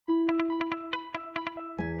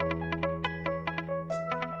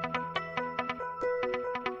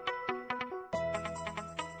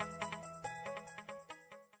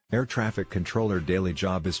Air traffic controller daily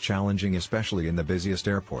job is challenging, especially in the busiest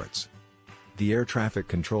airports. The air traffic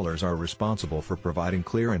controllers are responsible for providing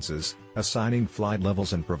clearances, assigning flight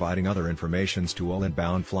levels and providing other informations to all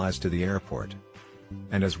inbound flights to the airport.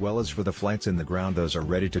 And as well as for the flights in the ground those are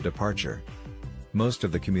ready to departure. Most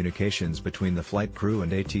of the communications between the flight crew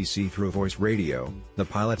and ATC through voice radio, the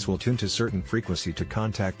pilots will tune to certain frequency to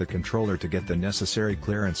contact the controller to get the necessary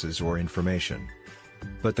clearances or information.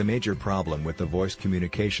 But the major problem with the voice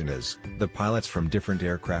communication is, the pilots from different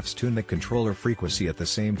aircrafts tune the controller frequency at the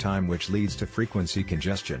same time, which leads to frequency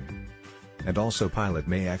congestion. And also pilot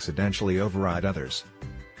may accidentally override others.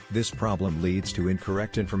 This problem leads to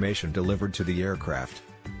incorrect information delivered to the aircraft.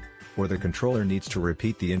 Or the controller needs to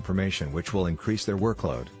repeat the information, which will increase their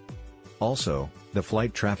workload. Also, the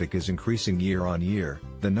flight traffic is increasing year on year,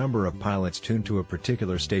 the number of pilots tuned to a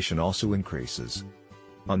particular station also increases.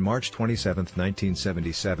 On March 27,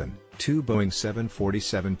 1977, two Boeing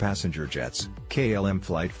 747 passenger jets, KLM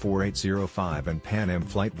Flight 4805 and Pan Am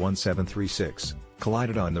Flight 1736,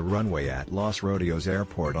 collided on the runway at Los Rodeos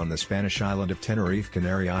Airport on the Spanish island of Tenerife,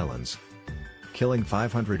 Canary Islands, killing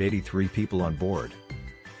 583 people on board.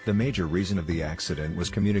 The major reason of the accident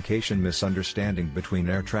was communication misunderstanding between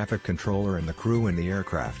air traffic controller and the crew in the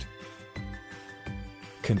aircraft.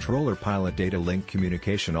 Controller-pilot data link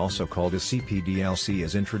communication, also called as CPDLC,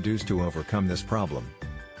 is introduced to overcome this problem.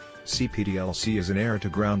 CPDLC is an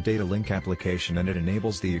air-to-ground data link application, and it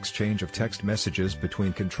enables the exchange of text messages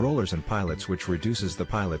between controllers and pilots, which reduces the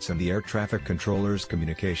pilots and the air traffic controllers'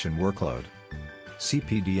 communication workload.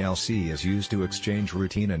 CPDLC is used to exchange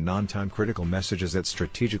routine and non-time critical messages at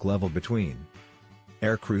strategic level between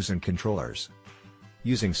air crews and controllers.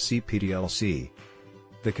 Using CPDLC,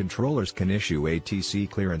 the controllers can issue ATC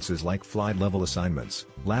clearances like flight level assignments,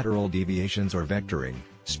 lateral deviations or vectoring,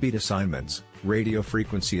 speed assignments, radio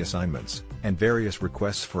frequency assignments, and various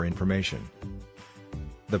requests for information.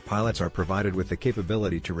 The pilots are provided with the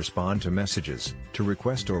capability to respond to messages, to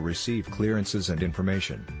request or receive clearances and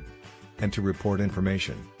information, and to report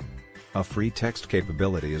information. A free text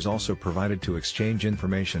capability is also provided to exchange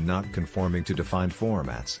information not conforming to defined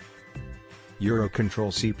formats.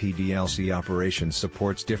 Eurocontrol CPDLC operations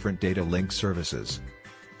supports different data link services.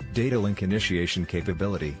 Data link initiation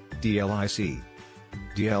capability, DLIC.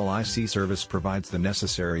 DLIC service provides the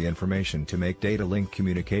necessary information to make data link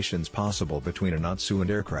communications possible between an ATC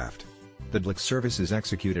and aircraft. The DLIC service is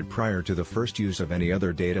executed prior to the first use of any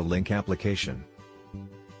other data link application.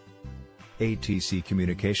 ATC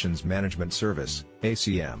Communications Management Service,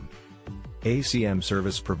 ACM. ACM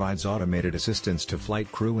service provides automated assistance to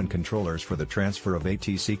flight crew and controllers for the transfer of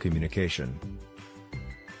ATC communication.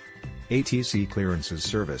 ATC Clearances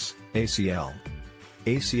Service, ACL.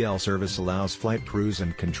 ACL service allows flight crews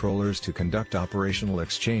and controllers to conduct operational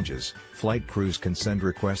exchanges. Flight crews can send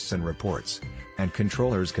requests and reports, and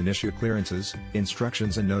controllers can issue clearances,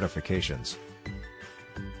 instructions and notifications.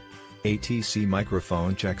 ATC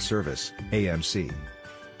Microphone Check Service, AMC.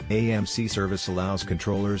 AMC service allows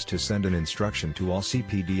controllers to send an instruction to all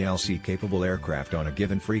CPDLC-capable aircraft on a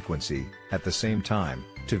given frequency, at the same time,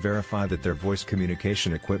 to verify that their voice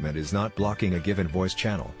communication equipment is not blocking a given voice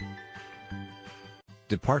channel.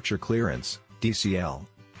 Departure Clearance, DCL.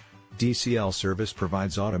 DCL service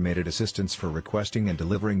provides automated assistance for requesting and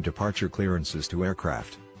delivering departure clearances to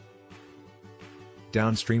aircraft.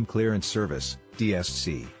 Downstream Clearance Service,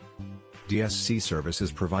 DSC. DSC service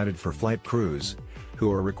is provided for flight crews,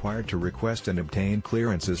 who are required to request and obtain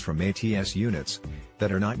clearances from ATS units,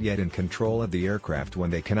 that are not yet in control of the aircraft when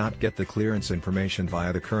they cannot get the clearance information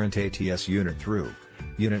via the current ATS unit through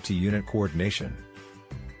unit-to-unit coordination.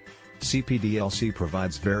 CPDLC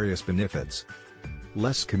provides various benefits.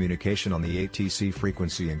 Less communication on the ATC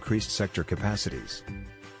frequency, increased sector capacities.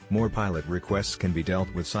 More pilot requests can be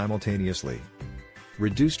dealt with simultaneously.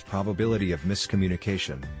 Reduced probability of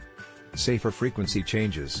miscommunication. Safer frequency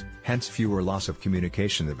changes, hence fewer loss of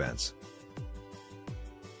communication events.